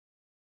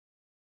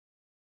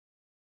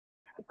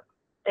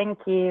Thank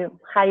you.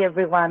 Hi,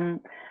 everyone.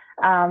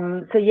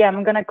 So yeah,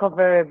 I'm going to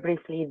cover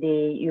briefly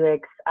the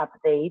UX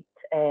update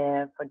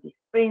for this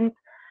sprint.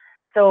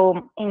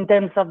 So in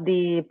terms of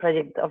the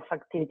project of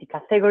activity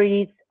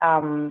categories,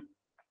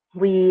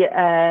 we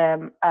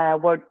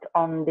worked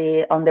on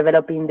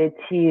developing the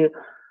two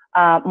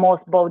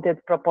most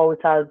voted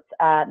proposals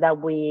that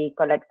we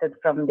collected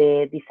from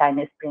the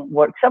design sprint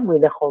workshop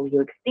with the whole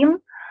UX team.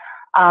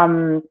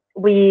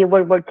 We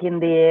were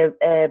working the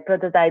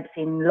prototypes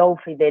in low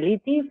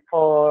fidelity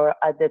for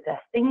the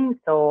testing.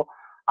 So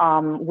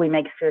we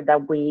make sure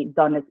that we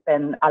don't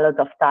spend a lot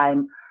of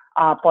time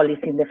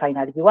polishing the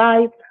final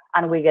UI,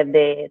 and we get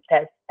the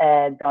test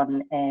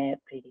done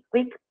pretty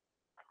quick.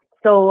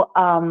 So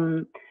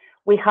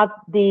we have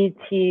the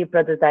two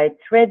prototypes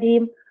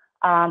ready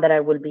that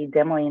I will be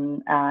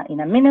demoing in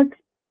a minute.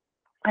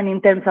 And in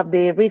terms of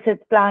the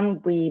research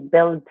plan, we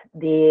built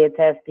the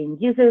test in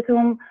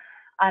UserZoom,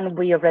 and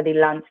we already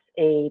launched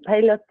a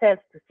pilot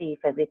test to see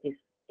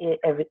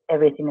if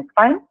everything is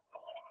fine.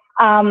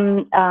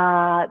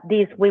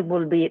 This we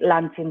will be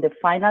launching the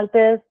final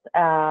test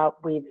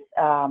with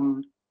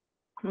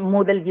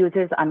Moodle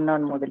users and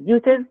non-Moodle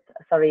users.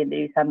 Sorry,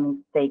 there is a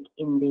mistake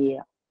in the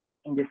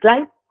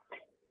slide.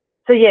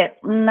 So yeah,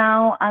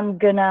 now I'm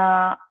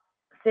gonna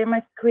share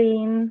my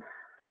screen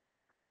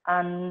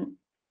and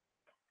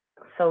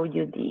show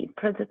you the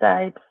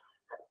prototypes.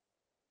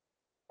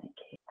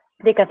 Okay.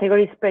 The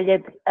categories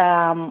project,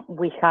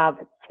 we have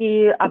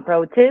two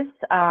approaches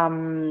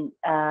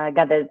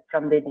gathered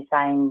from the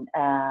design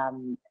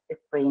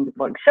sprint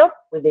workshop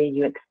with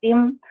the UX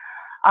team.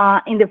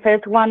 In the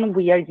first one,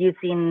 we are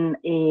using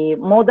a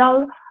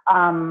model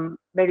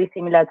very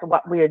similar to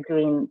what we are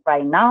doing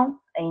right now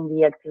in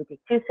the activity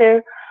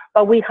chooser,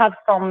 but we have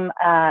some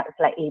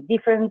slightly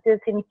differences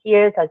in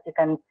here. So as you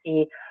can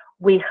see,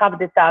 we have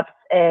the tabs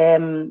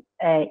in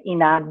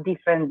a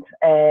different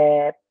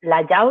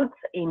layout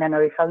in an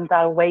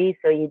horizontal way,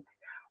 so it's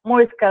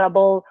more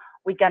scalable.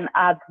 We can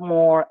add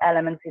more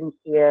elements in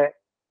here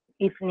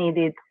if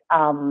needed,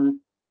 and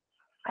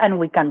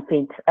we can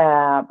fit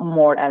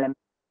more elements.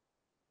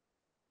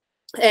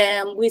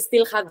 We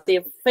still have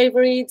the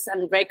favorites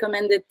and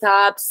recommended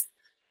tabs,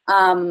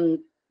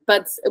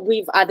 but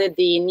we've added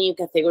the new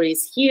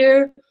categories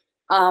here.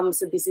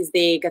 So this is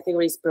the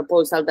categories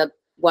proposal that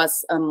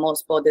was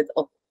most voted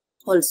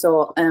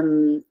also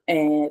through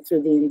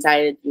the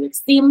entire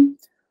UX team,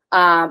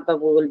 but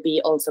we will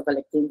be also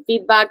collecting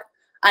feedback.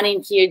 And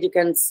in here you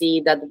can see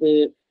that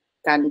we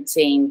can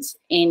change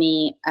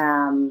any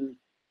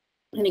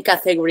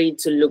category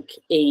to look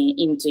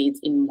into it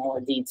in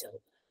more detail.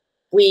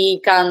 We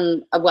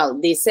can, well,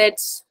 the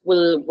sets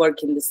will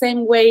work in the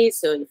same way.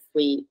 So if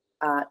we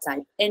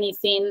type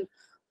anything,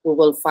 we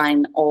will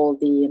find all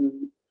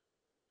the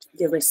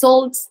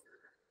results.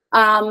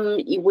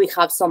 We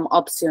have some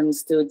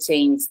options to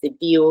change the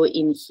view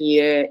in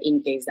here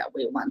in case that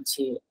we want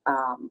to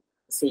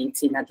see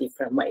it in a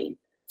different way.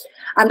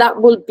 And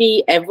that will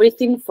be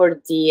everything for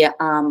the,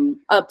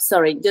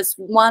 sorry, just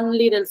one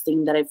little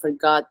thing that I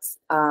forgot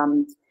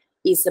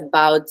is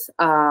about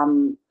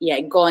going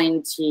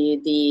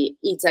to the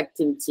each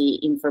activity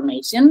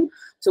information.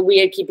 So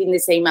we are keeping the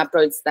same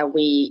approach that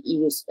we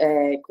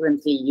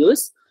currently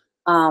use.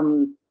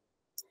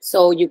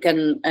 So you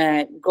can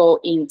go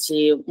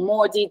into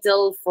more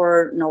detail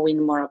for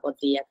knowing more about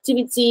the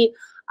activity,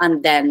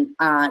 and then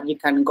you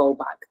can go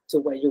back to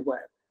where you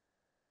were.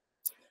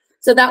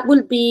 So that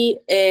will be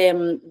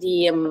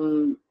the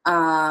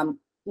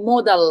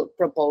model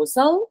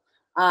proposal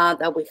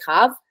that we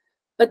have.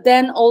 But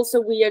then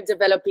also we are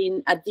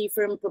developing a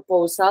different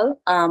proposal,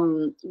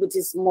 which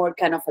is more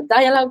kind of a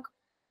dialogue.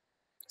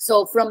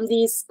 So from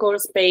this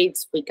course page,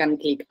 we can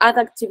click Add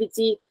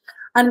Activity,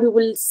 and we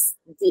will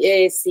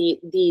see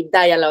the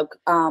dialogue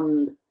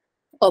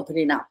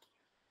opening up.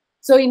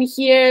 So in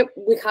here,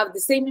 we have the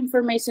same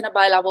information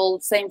available,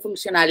 same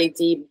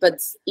functionality,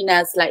 but in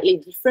a slightly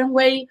different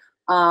way,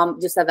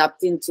 just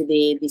adapting to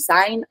the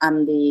design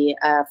and the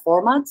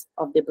format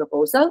of the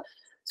proposal.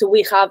 So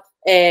we have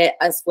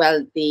as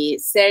well the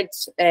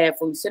search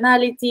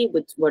functionality,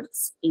 which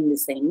works in the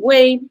same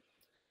way.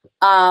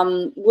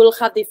 We'll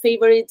have the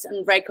favorites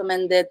and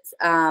recommended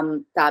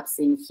tabs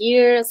in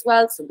here as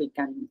well, so we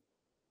can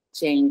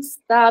change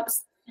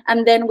tabs.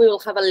 And then we will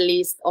have a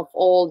list of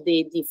all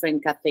the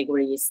different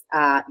categories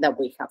that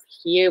we have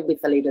here with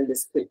a little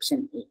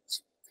description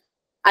each.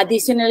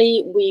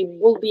 Additionally, we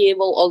will be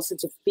able also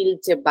to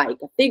filter by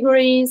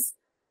categories.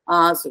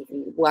 So if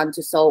we want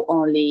to show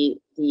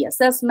only the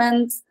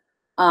assessments,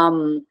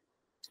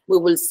 we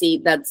will see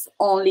that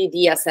only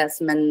the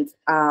assessment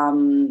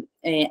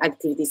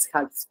activities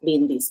have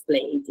been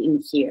displayed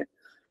in here.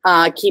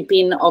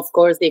 Keeping, of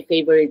course, the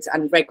favorites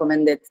and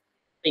recommended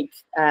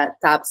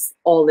tabs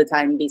all the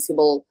time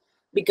visible,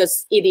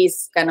 because it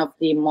is kind of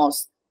the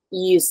most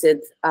used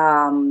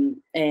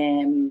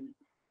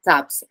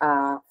tabs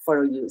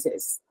for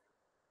users.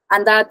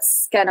 And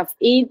that's kind of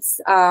it.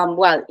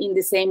 Well, in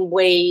the same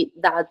way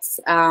that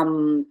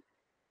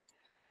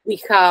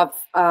we have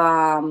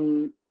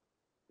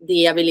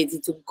the ability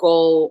to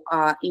go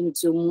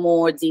into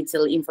more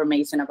detailed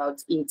information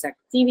about each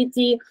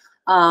activity.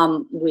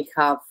 We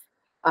have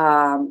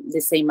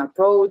the same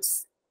approach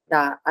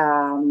that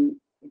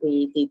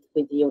we did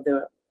with the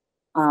other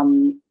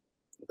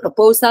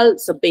proposal.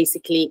 So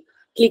basically,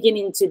 clicking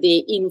into the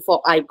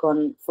info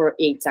icon for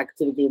each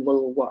activity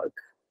will work.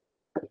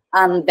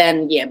 And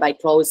then, yeah, by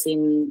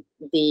closing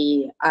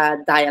the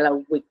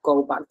dialog, we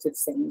go back to the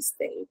same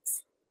state.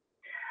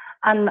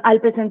 And I'll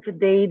present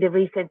today the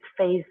research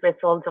phase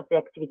results of the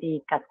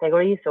activity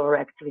categories or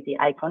activity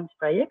icons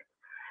project.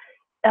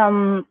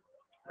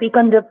 We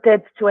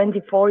conducted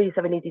 24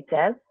 usability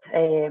tests,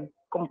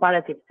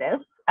 comparative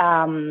tests,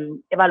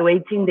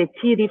 evaluating the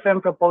 2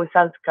 different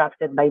proposals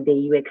crafted by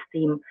the UX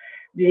team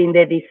during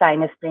the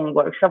design sprint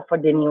workshop for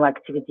the new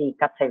activity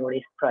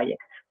categories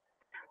project.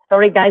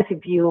 Sorry guys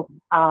if you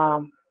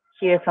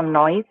hear some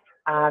noise,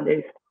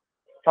 there's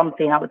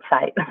something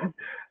outside.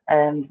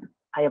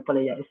 I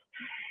apologize.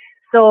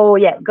 So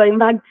yeah, going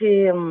back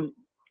to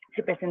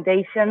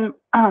presentation,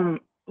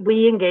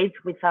 we engaged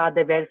with a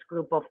diverse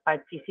group of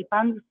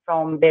participants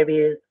from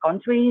various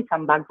countries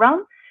and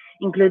backgrounds,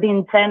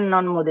 including 10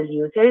 non-model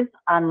users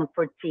and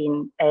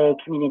 14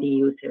 community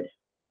users.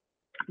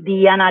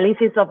 The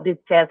analysis of the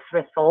test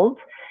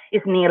results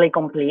is nearly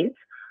complete.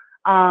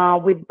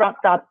 We've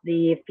brought up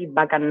the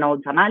feedback and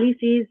notes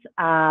analysis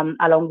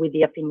along with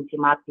the affinity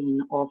mapping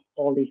of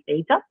all this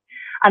data.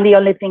 And the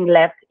only thing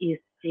left is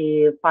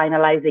to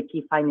finalize the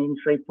key findings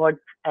report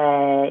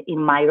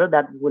in Miro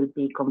that will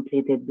be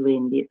completed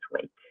during this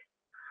week.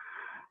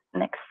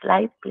 Next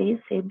slide, please,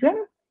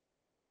 Adrian.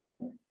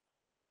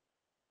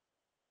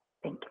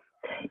 Thank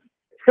you.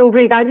 So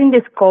regarding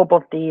the scope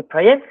of the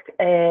project,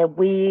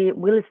 we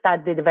will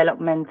start the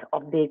development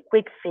of the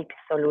quick fix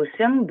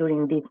solution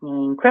during this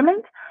new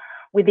increment,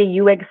 with the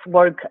UX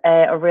work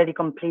already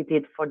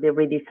completed for the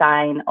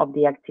redesign of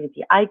the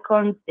activity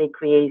icons, the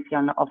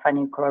creation of a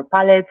new color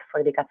palette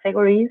for the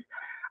categories,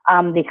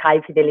 the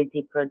high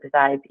fidelity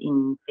prototype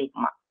in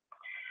Figma.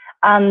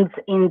 And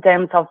in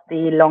terms of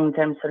the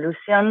long-term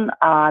solution,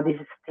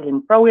 this is still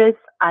in progress,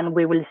 and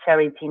we will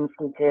share it in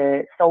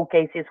future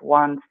showcases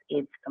once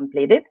it's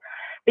completed.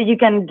 But you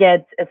can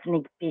get a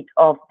sneak peek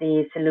of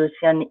the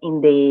solution in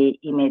the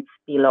image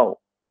below.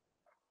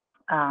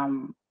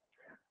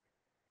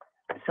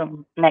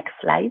 So next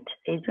slide,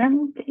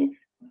 Adrian, please.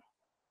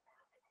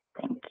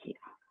 Thank you.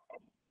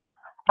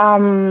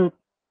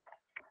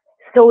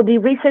 So the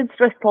research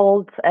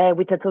results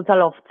with a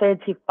total of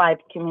 35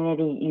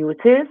 community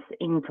users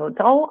in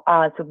total.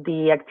 So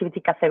the activity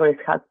categories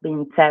have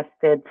been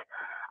tested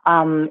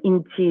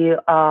into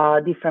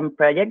different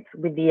projects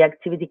with the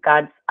activity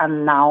cards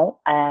and now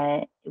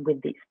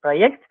with this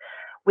project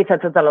with a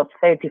total of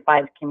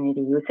 35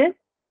 community users.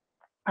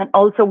 And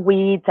also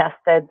we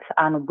tested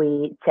and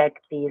we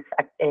checked these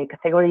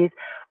categories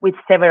with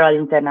several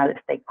internal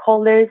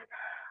stakeholders.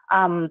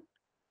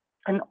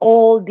 And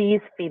all these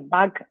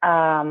feedback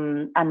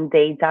and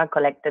data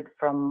collected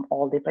from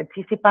all the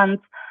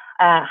participants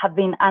have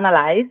been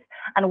analyzed,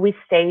 and we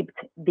shaped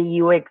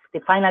the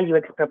final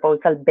UX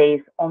proposal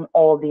based on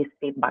all these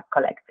feedback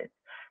collected.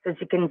 So as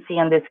you can see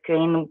on the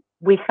screen,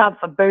 we have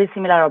a very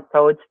similar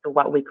approach to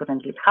what we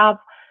currently have.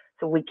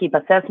 So we keep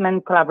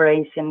assessment,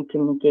 collaboration,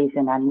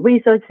 communication, and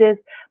resources,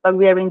 but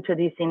we are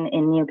introducing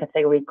a new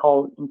category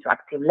called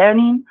interactive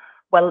learning.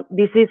 Well,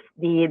 this is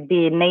the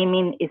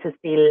naming is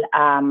still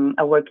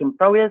a work in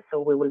progress, so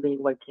we will be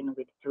working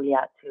with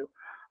Julia to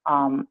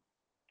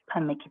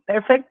make it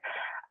perfect.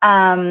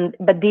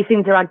 But this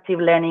interactive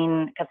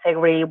learning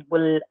category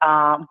will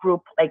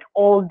group like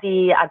all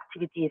the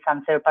activities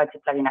and third-party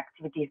plugin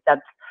activities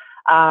that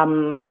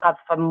have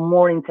a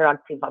more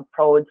interactive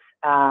approach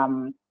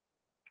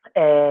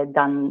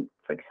than,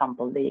 for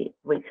example, the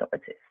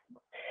resources.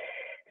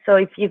 So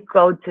if you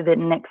go to the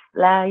next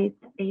slide,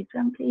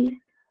 Adrian, please.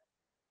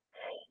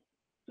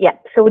 Yeah,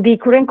 so the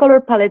current color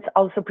palette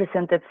also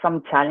presented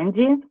some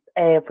challenges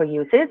for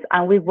users,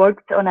 and we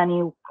worked on a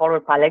new color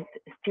palette,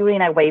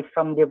 steering away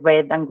from the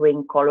red and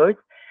green colors,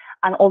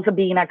 and also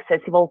being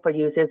accessible for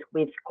users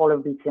with color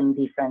vision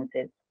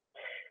differences.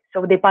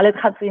 So the palette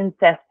has been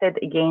tested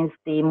against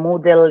the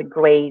Moodle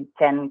Gray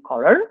 10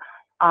 color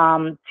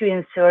to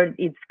ensure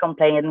it's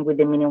compliant with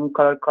the minimum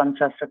color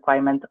contrast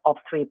requirement of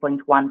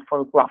 3.1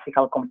 for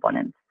graphical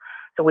components.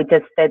 So we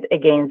tested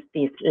against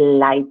this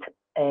light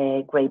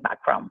gray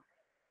background.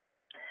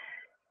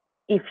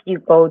 If you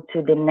go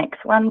to the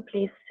next one,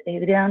 please,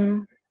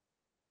 Adrian.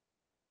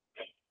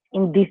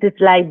 In this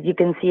slide, you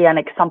can see an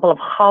example of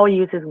how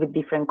users with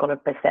different color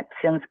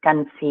perceptions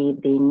can see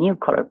the new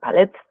color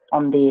palette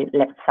on the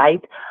left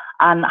side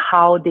and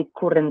how the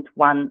current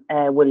one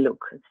will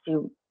look. So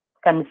you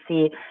can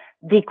see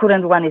the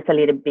current one is a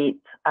little bit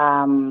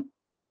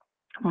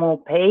more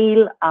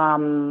pale,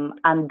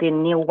 and the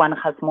new one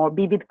has more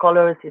vivid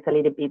colors. It's a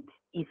little bit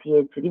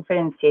easier to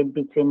differentiate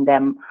between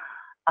them.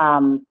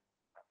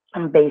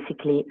 And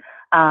basically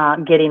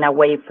getting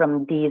away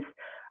from these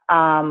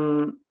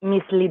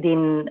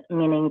misleading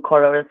meaning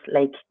colors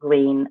like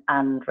green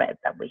and red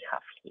that we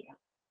have here.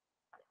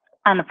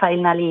 And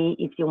finally,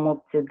 if you move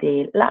to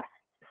the last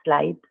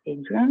slide,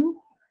 Adrian.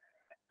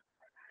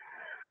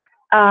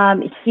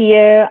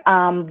 Here,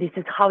 this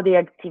is how the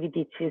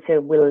activity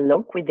chooser will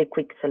look with the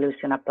quick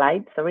solution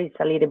applied. Sorry, it's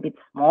a little bit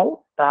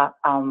small, but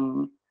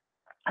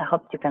I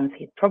hope you can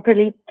see it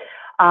properly.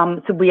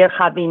 So we are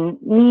having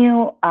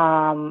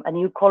a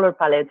new color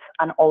palette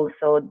and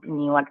also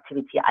new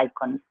activity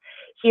icons.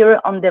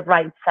 Here on the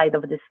right side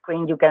of the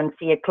screen, you can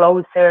see a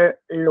closer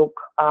look,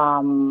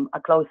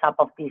 a close-up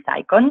of these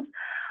icons.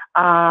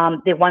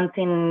 The ones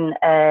in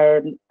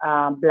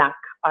black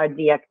are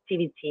the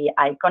activity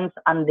icons,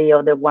 and the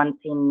other ones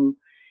in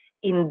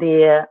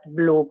the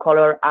blue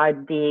color are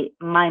the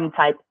MIME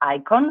type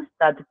icons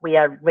that we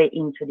are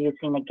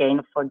reintroducing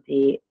again for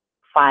the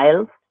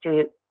files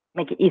to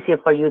make it easier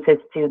for users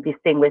to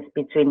distinguish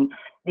between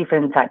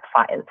different type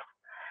files.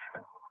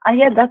 And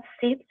yeah, that's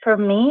it for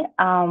me.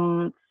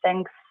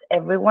 Thanks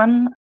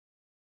everyone.